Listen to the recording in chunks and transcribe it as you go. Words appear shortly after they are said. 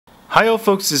Hi all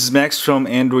folks, this is Max from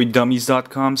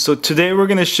AndroidDummies.com. So today we're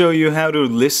going to show you how to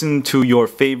listen to your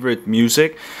favorite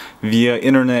music via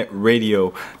internet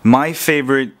radio. My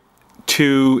favorite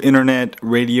two internet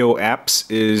radio apps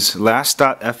is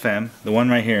Last.fm, the one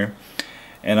right here,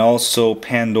 and also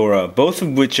Pandora, both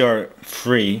of which are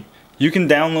free. You can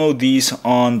download these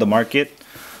on the market.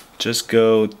 Just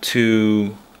go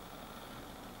to,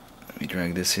 let me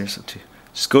drag this here,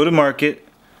 just go to market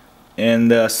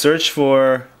and search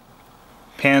for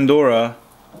Pandora,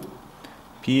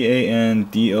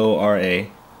 Pandora.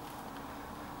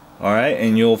 Alright,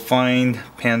 and you'll find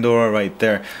Pandora right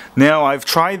there. Now I've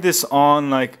tried this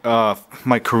on like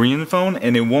my Korean phone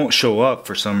and it won't show up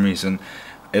for some reason.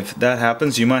 If that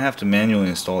happens, you might have to manually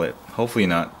install it. Hopefully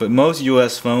not. But most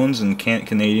US phones and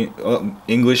Canadian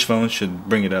English phones should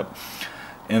bring it up.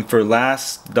 And for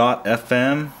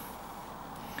Last.fm,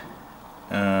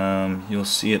 you'll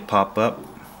see it pop up.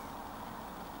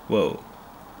 Whoa.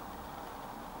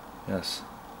 Yes,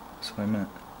 that's what I meant.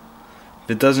 If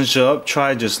it doesn't show up,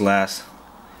 try just Last.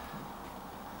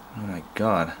 Oh my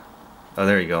god. Oh,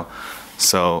 there you go.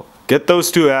 So get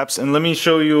those two apps and let me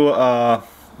show you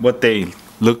what they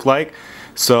look like.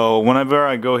 So whenever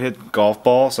I go hit golf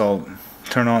balls, I'll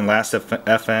turn on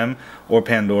Last.fm or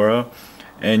Pandora,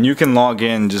 and you can log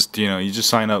in. Just you just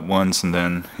sign up once, and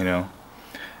then and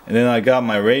then I got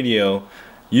my radio.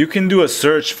 You can do a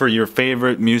search for your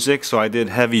favorite music. So I did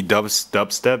heavy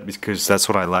dubstep because that's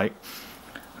what I like.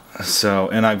 So,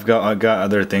 and I got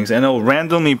other things, and it'll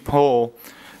randomly pull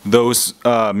those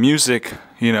music,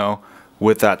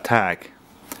 with that tag.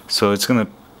 So it's gonna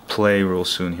play real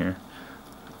soon here.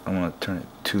 I want to turn it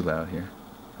too loud here.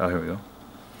 Oh, here we go.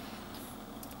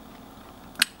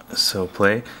 So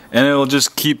play, and it'll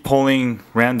just keep pulling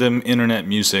random internet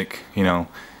music.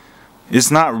 It's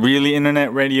not really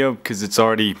internet radio because it's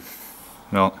already,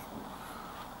 well,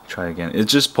 try again. It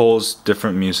just pulls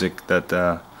different music that,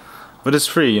 but it's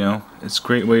free, It's a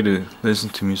great way to listen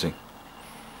to music.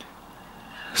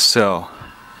 So,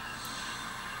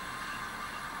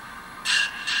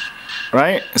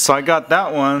 right? So I got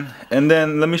that one, and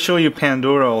then let me show you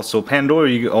Pandora also. Pandora,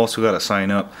 you also gotta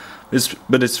sign up.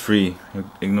 But it's free.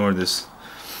 Ignore this.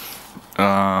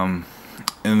 And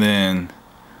then,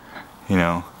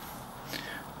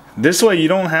 this way you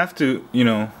don't have to,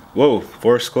 whoa,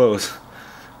 force close.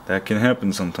 That can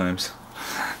happen sometimes.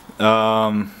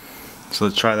 So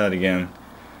let's try that again.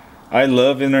 I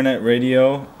love internet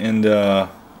radio, and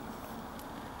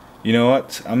you know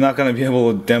what? I'm not gonna be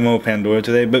able to demo Pandora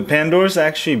today, but Pandora's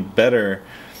actually better,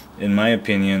 in my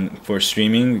opinion, for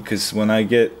streaming, because when I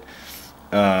get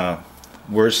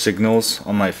worse signals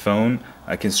on my phone,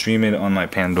 I can stream it on my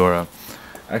Pandora.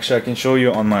 Actually, I can show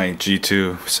you on my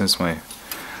G2, since my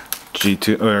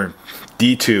G2 or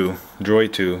D2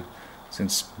 Droid 2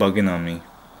 since bugging on me.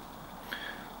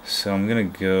 So I'm gonna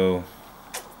go.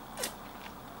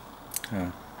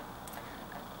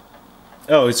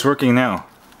 Oh, it's working now.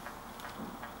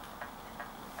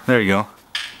 There you go.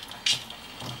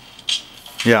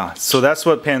 Yeah, so that's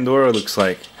what Pandora looks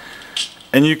like.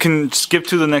 And you can skip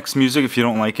to the next music if you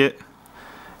don't like it.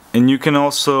 And you can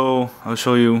also, I'll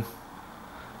show you.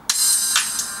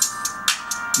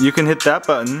 You can hit that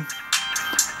button.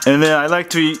 And then I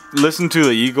like to listen to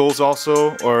the Eagles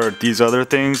also, or these other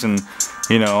things, and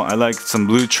I like some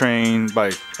Blue Train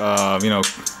by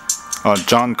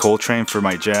John Coltrane for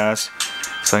my jazz,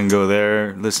 so I can go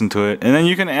there, listen to it, and then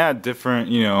you can add different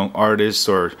artists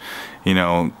or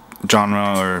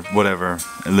genre or whatever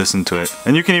and listen to it,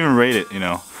 and you can even rate it.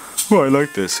 Oh, I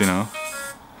like this.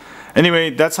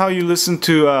 Anyway, that's how you listen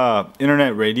to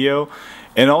internet radio.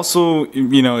 And also,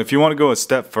 if you want to go a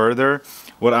step further,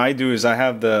 what I do is I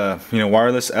have the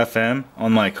wireless FM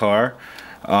on my car,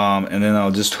 and then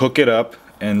I'll just hook it up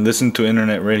and listen to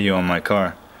internet radio on my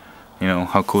car.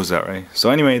 How cool is that, right? So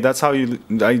anyway, that's how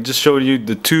I just showed you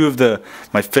the two of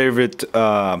my favorite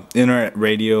internet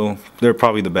radio. They're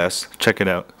probably the best. Check it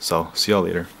out. So see y'all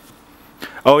later.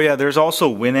 Oh yeah, there's also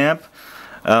Winamp.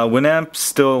 Winamp's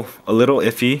still a little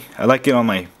iffy. I like it on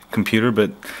my computer,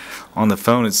 but on the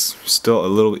phone it's still a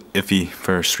little iffy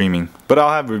for streaming. But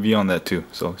I'll have a review on that too.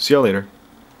 So see y'all later.